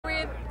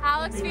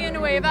Alex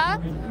Villanueva.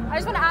 I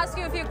just want to ask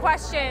you a few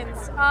questions.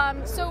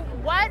 So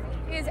what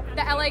is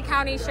the LA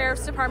County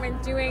Sheriff's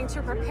Department doing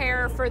to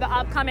prepare for the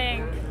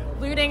upcoming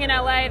looting in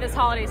LA this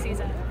holiday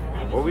season?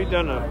 Well, we've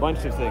done a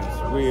bunch of things.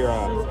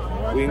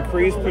 We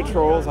increased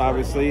patrols,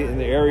 obviously, in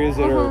the areas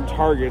that are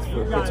targets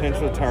for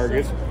potential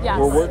targets. Yes.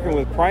 We're working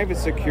with private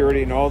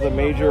security in all the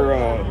major,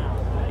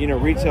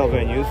 retail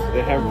venues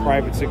that have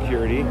private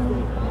security.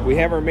 We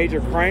have our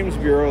Major Crimes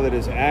Bureau that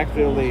is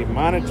actively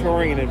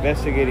monitoring and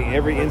investigating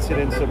every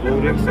incidence of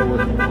looting, so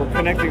we're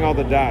connecting all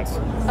the dots.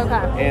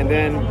 Okay. And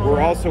then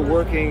we're also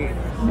working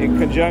in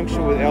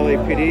conjunction with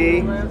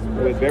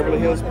LAPD, with Beverly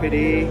Hills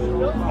PD,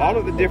 all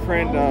of the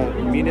different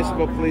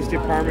municipal police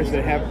departments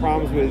that have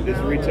problems with this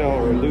retail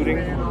or looting.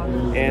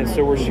 And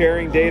so we're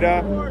sharing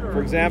data.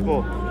 For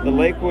example, the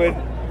Lakewood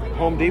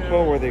Home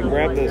Depot where they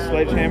grabbed the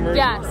sledgehammers.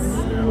 Yes.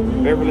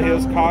 Beverly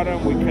Hills caught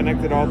them. We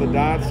connected all the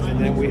dots, and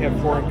then we have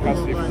foreign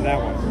custody from that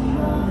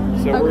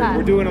one. So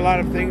we're doing a lot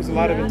of things, a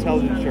lot of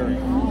intelligence sharing.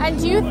 And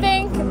do you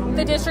think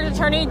the District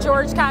Attorney,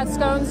 George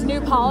Gascon's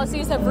new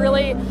policies have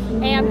really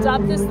amped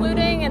up this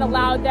looting and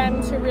allowed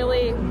them to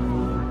really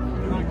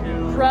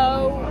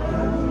grow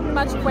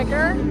much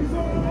quicker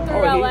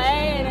through LA?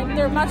 And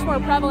they're much more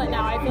prevalent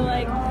now. I feel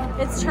like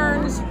it's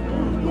turned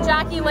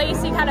Jackie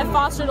Lacey kind of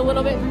fostered a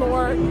little bit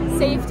more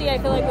safety. I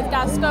feel like with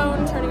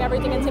Gascon turning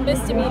everything into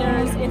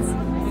misdemeanors, it's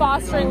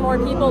fostering more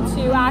people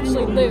to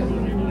actually loot.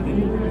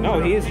 No,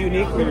 he is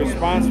uniquely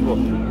responsible.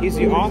 He's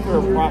the author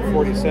of Prop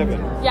 47.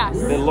 Yes.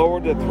 That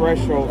lowered the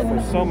threshold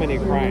for so many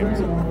crimes.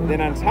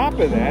 Then on top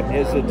of that,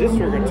 as a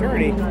district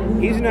attorney,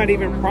 he's not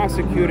even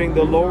prosecuting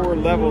the lower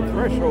level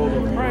threshold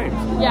of crimes.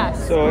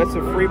 Yes. So it's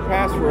a free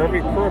pass for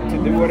every crook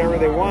to do whatever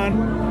they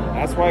want.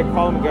 That's why I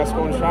call them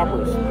Gascon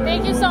shoppers.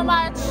 Thank you so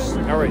much.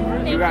 All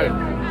right, you got it.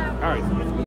 All right.